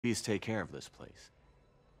Please take care of this place.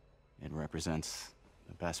 It represents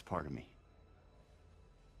the best part of me.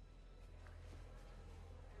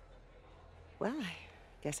 Well, I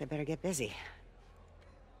guess I better get busy.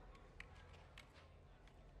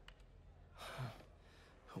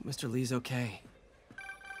 Hope Mr. Lee's okay.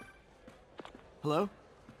 Hello?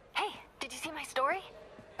 Hey, did you see my story?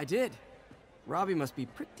 I did. Robbie must be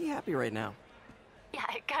pretty happy right now. Yeah,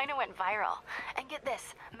 it kinda went viral. And get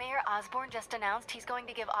this, Mayor Osborn just announced he's going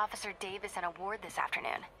to give Officer Davis an award this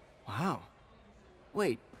afternoon. Wow.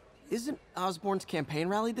 Wait, isn't Osborn's campaign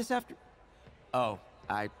rally this after... Oh,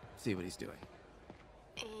 I see what he's doing.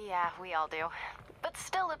 Yeah, we all do. But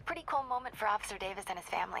still a pretty cool moment for Officer Davis and his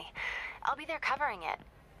family. I'll be there covering it.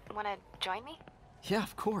 Wanna join me? Yeah,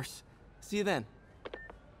 of course. See you then.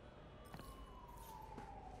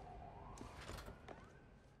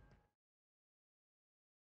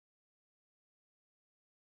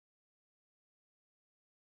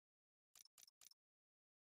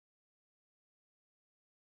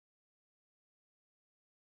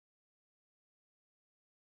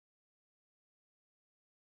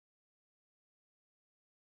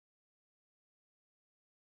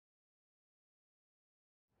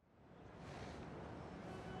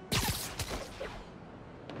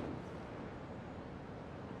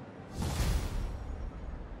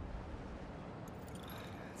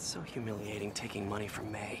 It's so humiliating taking money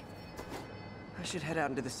from May. I should head out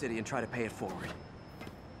into the city and try to pay it forward.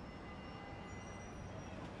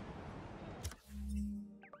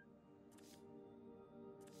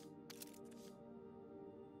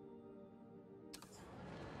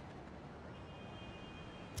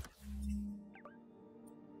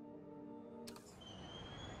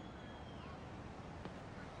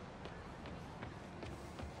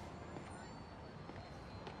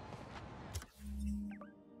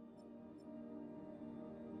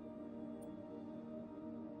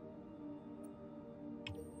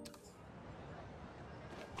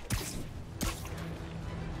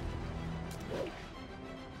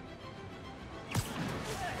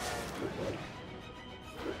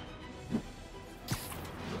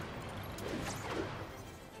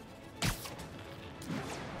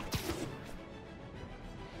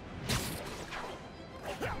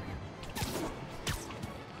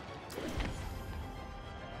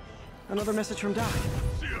 Another message from Doc.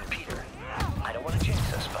 Peter, I don't want to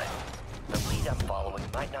jinx us, but the lead I'm following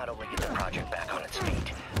might not only get the project back on its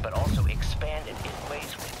feet, but also expand it in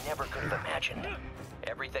ways we never could have imagined.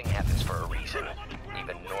 Everything happens for a reason,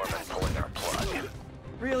 even Norman pulling our plug.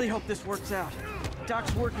 Really hope this works out.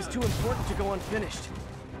 Doc's work is too important to go unfinished.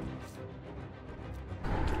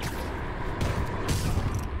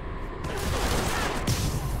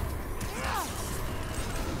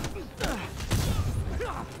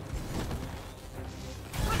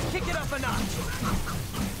 Kick it up a notch!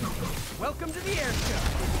 Welcome to the air show!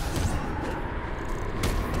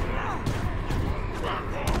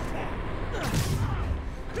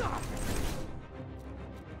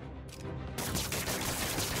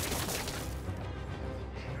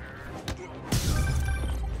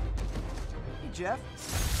 Hey, Jeff.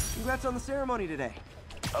 Congrats on the ceremony today.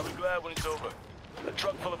 I'll be glad when it's over. A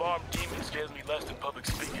truck full of armed demons scares me less than public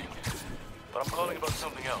speaking. But I'm calling about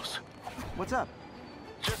something else. What's up?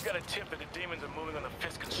 Just got a tip that the demons are moving on the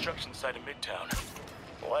Fisk construction site in Midtown.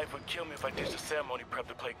 My wife would kill me if I ditched the ceremony prep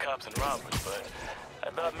to play cops and robbers, but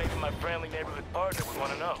I thought maybe my friendly neighborhood partner would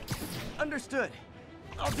want to know. Understood.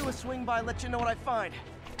 I'll do a swing by, let you know what I find.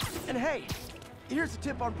 And hey, here's a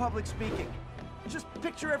tip on public speaking. Just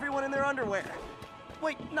picture everyone in their underwear.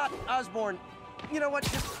 Wait, not Osborn. You know what?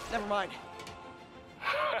 Just never mind.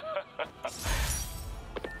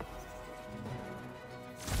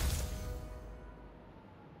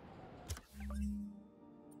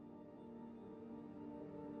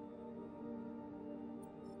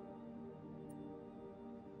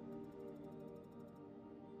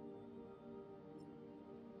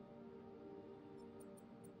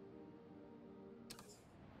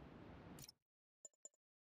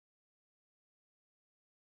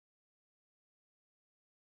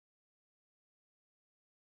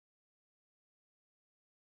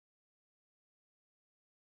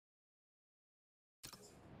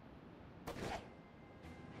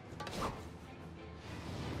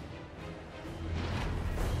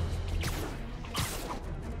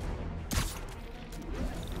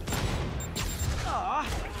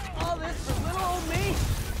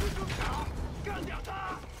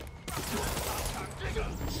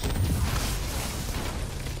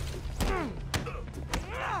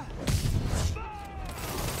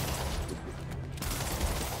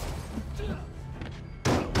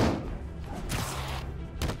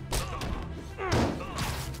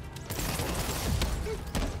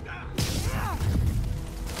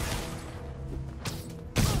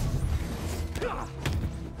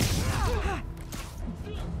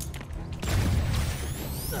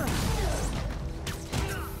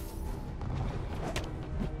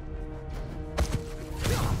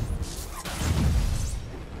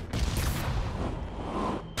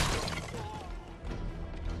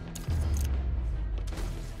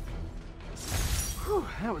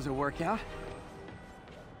 That was a workout.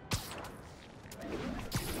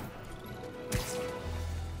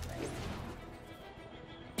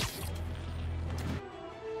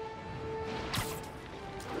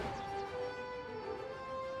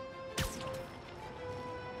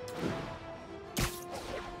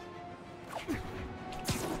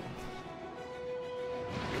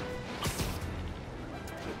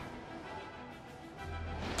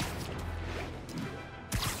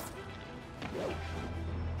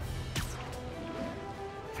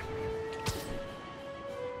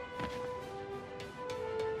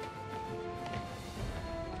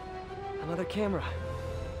 Another camera.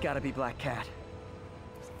 Gotta be Black Cat.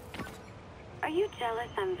 Are you jealous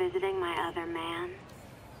I'm visiting my other man?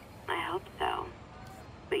 I hope so.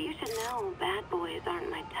 But you should know bad boys aren't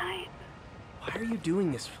my type. Why are you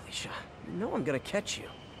doing this, Felicia? You know I'm gonna catch you.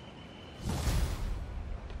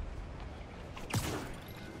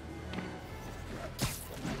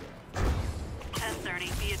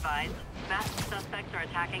 Be advised, masked suspects are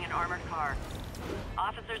attacking an armored car.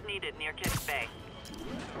 Officers needed near Kids Bay.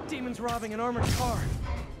 Demon's robbing an armored car.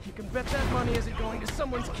 You can bet that money isn't going to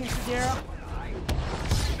someone's quinceañera.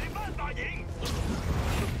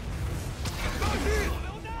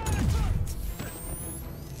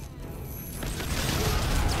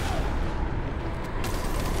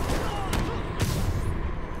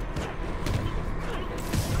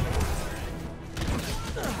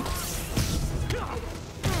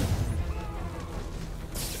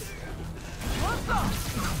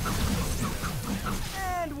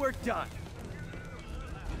 And we're done.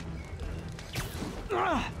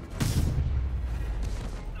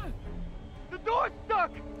 The door's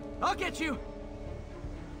stuck! I'll get you!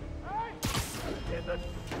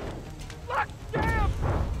 Lock jam!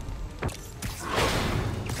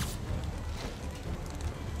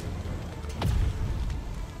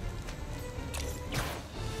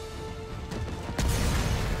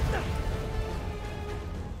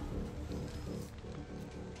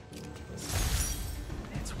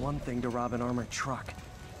 It's one thing to rob an armored truck.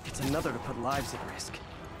 It's another to put lives at risk.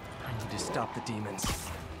 I need to stop the demons.